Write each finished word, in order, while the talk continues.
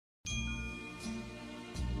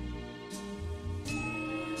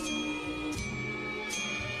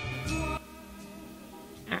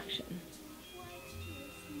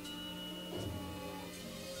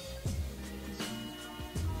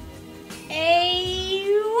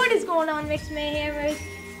going on, Mixed Mayhammers?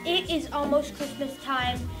 It is almost Christmas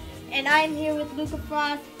time, and I'm here with Luca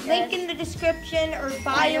Frost. Yes. Link in the description or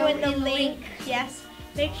bio in the link. Yes,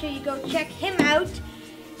 make sure you go check him out.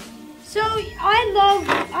 So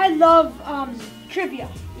I love trivia.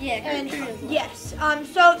 Yeah, And trivia. yes,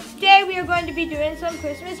 so today we are going to be doing some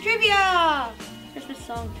Christmas trivia. Christmas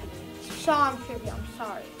song. Song trivia, I'm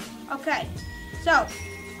sorry. Okay, so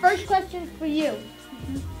first question for you.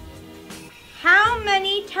 How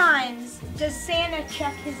many times does Santa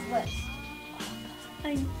check his list?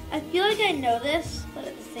 I feel like I know this, but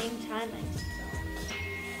at the same time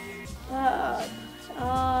I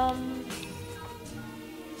don't.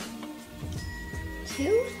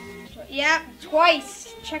 2? Yeah,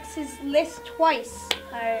 twice. Checks his list twice.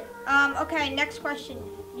 Alright. Okay, next question.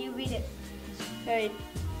 You read it. Alright.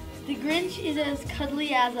 The Grinch is as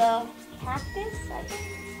cuddly as a Cactus, I think?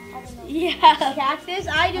 I don't know. yeah. Cactus?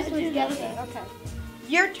 I just I was do know guessing. that. Okay.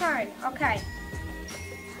 Your turn. Okay.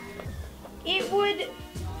 It would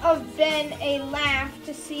have been a laugh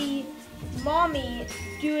to see Mommy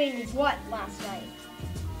doing what last night?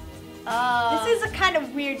 This is a kind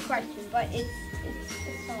of weird question, but it's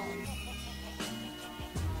a song.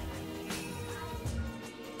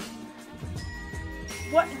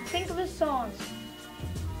 What? Think of a song.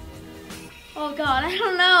 Oh God, I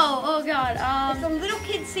don't know. Oh God. It's a little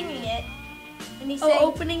kid singing it, and he's saying,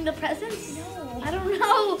 Opening the presents? No. I don't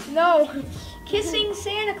know. No, kissing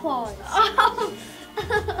Santa Claus. Oh.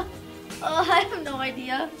 I have no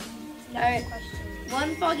idea. Next Alright. question.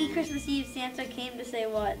 One foggy Christmas Eve, Santa came to say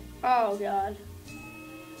what? Oh God.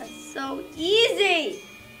 That's so easy.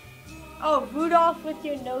 Oh, Rudolph, with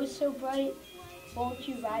your nose so bright, won't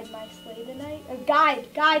you ride my sleigh tonight? Or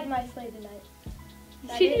guide my sleigh tonight.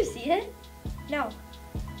 That Did you it? see it? No.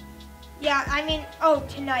 Yeah, I mean,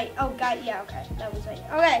 tonight. Oh, God, yeah, okay. That was right.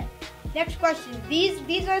 Okay, next question.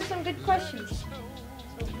 These are some good questions.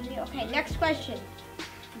 So, okay, next question.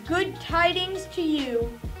 Good tidings to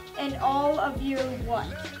you and all of your what?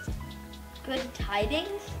 Good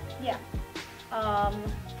tidings? Yeah.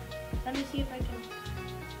 Let me see if I can.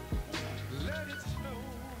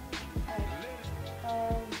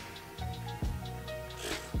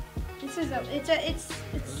 This is it's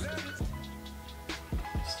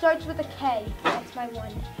starts with a K. That's my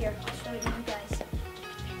one. Here, I'll show you guys.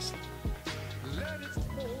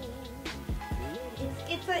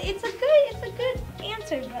 It's a good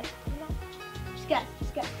answer, but just guess.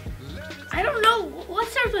 I don't know. What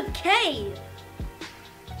starts with K?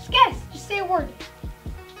 Just guess. Just say a word.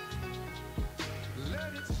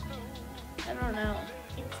 I don't know.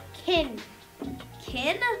 It's kin.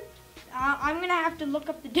 Kin? I'm gonna have to look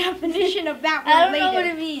up the definition of that I word don't know later.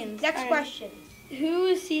 what it means. Next All right. question. Who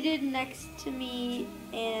was seated next to me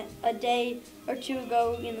a day or two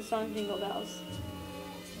ago in the song Jingle Bells?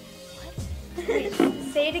 Wait,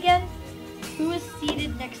 say it again. Who was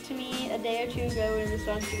seated next to me a day or two ago in the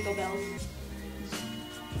song Jingle Bells?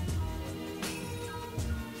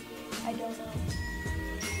 I don't know.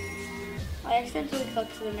 I accidentally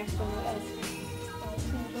clicked to the next one with us. Oh,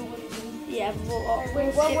 so you know what it is? Yeah, but we'll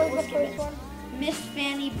Wait, what skip- was we'll the skip first it. one? Miss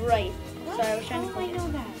Fanny Bright. Sorry, I was trying to How do I click it.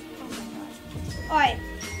 know that? Oh my gosh. Alright.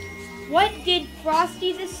 What did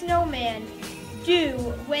Frosty the Snowman do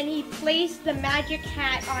when he placed the magic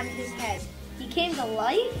hat on his head? He came to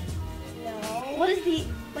life? No. What is the,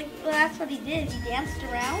 well, that's what he did. He danced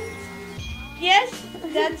around? Yes,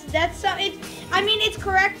 that's so. It's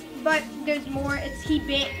correct, but there's more. It's he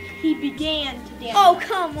began to dance. Oh,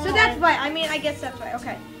 come on. So that's right. I guess that's right.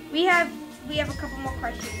 Okay. We have a couple more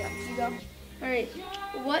questions left. You go. All right.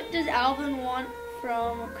 What does Alvin want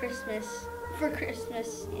for Christmas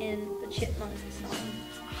in the Chipmunk song?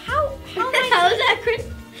 How am How I? is that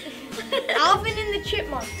Christmas? Alvin and the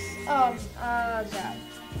Chipmunks. God.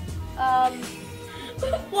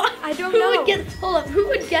 What? I don't Who know. would guess? Hold up. Who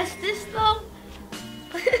would guess this though?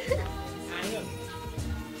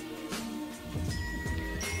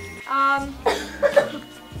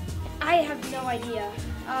 I have no idea.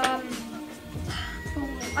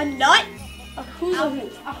 A nut? A hula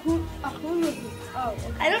hoop. A hula hoop. Oh,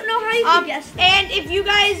 okay. I don't know how you could guess that. And if you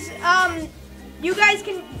guys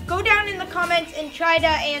can go down in the comments and try to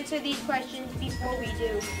answer these questions before we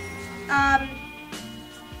do.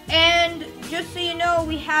 And just so you know,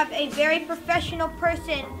 we have a very professional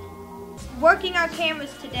person working our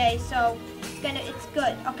cameras today, so it's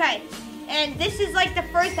good. Okay. And this is like the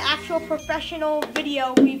first actual professional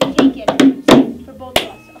video we've taken for both of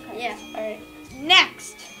us. Okay. Yeah. All right.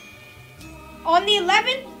 Next. On the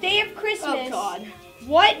 11th day of Christmas, Oh God.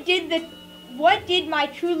 what did my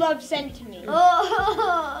true love send to me?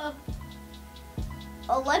 Oh.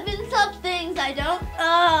 11 somethings. I don't.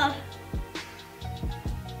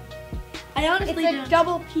 I honestly don't. It's a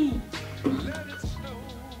double P.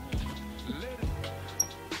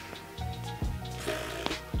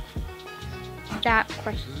 That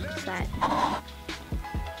question is that.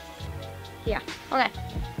 Yeah. Okay.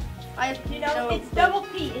 It's double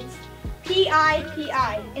P. It's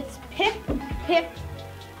P-I-P-I. It's pip,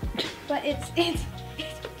 but it's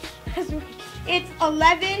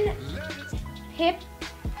 11 pip.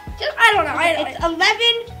 I don't know. It's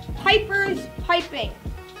 11 pipers piping.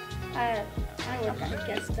 I would have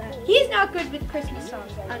guessed that. He's not good with Christmas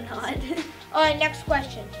songs. I'm not. All right, next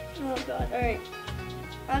question. Oh God. All right.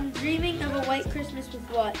 I'm dreaming of a white Christmas with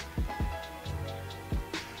what?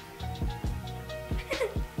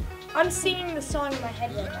 I'm singing the song in my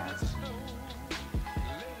head right now.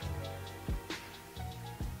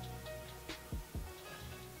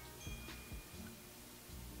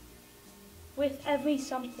 With every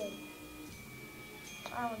something.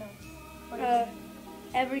 I don't know. What is it?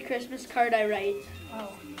 Every Christmas card I write.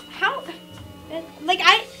 Oh. How? Like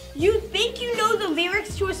you think you know the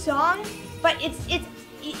lyrics to a song, but it's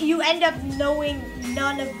you end up knowing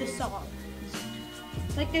none of the song.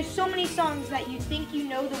 Like there's so many songs that you think you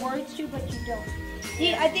know the words to, but you don't.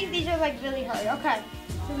 Yeah, I think these are like really hard. Okay,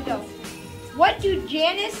 here we go. What do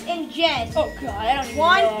Janice and Jen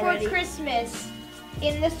want for Christmas?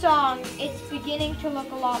 In the song, it's beginning to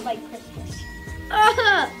look a lot like Christmas.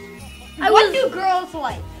 What do girls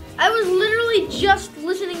like? I was literally just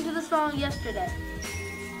listening to the song yesterday.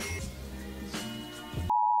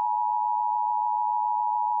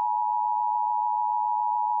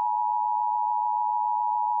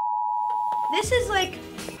 This is like...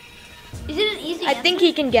 Is it an easy I think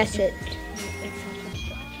he can guess it.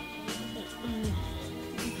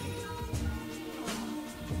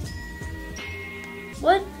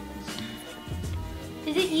 What?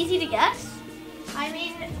 Is it easy to guess? I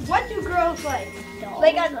mean, what do girls like? Dolls.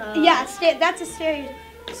 Like, yeah, that's a stereo.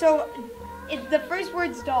 So, the first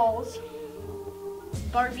word's dolls.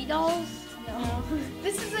 Barbie dolls? No.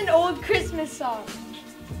 This is an old Christmas song.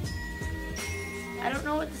 I don't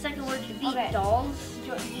know what the second word should be. Okay. Dolls?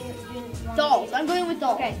 Dolls. I'm going with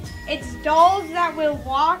dolls. Okay. It's dolls that will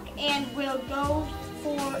walk and will go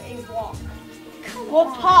for a walk.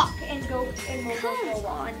 We'll talk and go and we'll go for a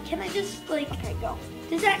walk. Come on. Can I just Okay, go.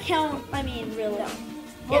 Does that count? I mean, really? No.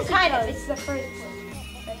 Yes, kind it of. does. It's the first word.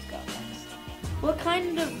 Let's go next. What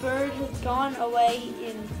kind of bird has gone away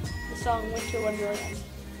in the song Winter Wonderland?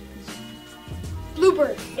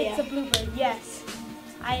 Bluebird. It's Yeah. a bluebird. Yes.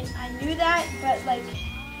 I knew that, but like.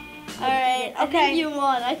 All right. I think you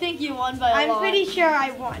won. I think you won by a lot. I'm pretty sure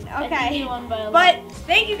I won. Okay. I think you won by a lot. But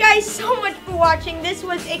thank you guys so much for watching. This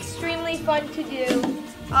was extremely fun to do.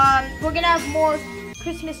 We're gonna have more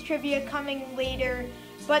Christmas trivia coming later.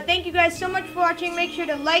 But thank you guys so much for watching. Make sure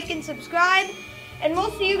to like and subscribe. And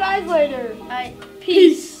we'll see you guys later. All right.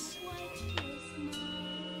 Peace.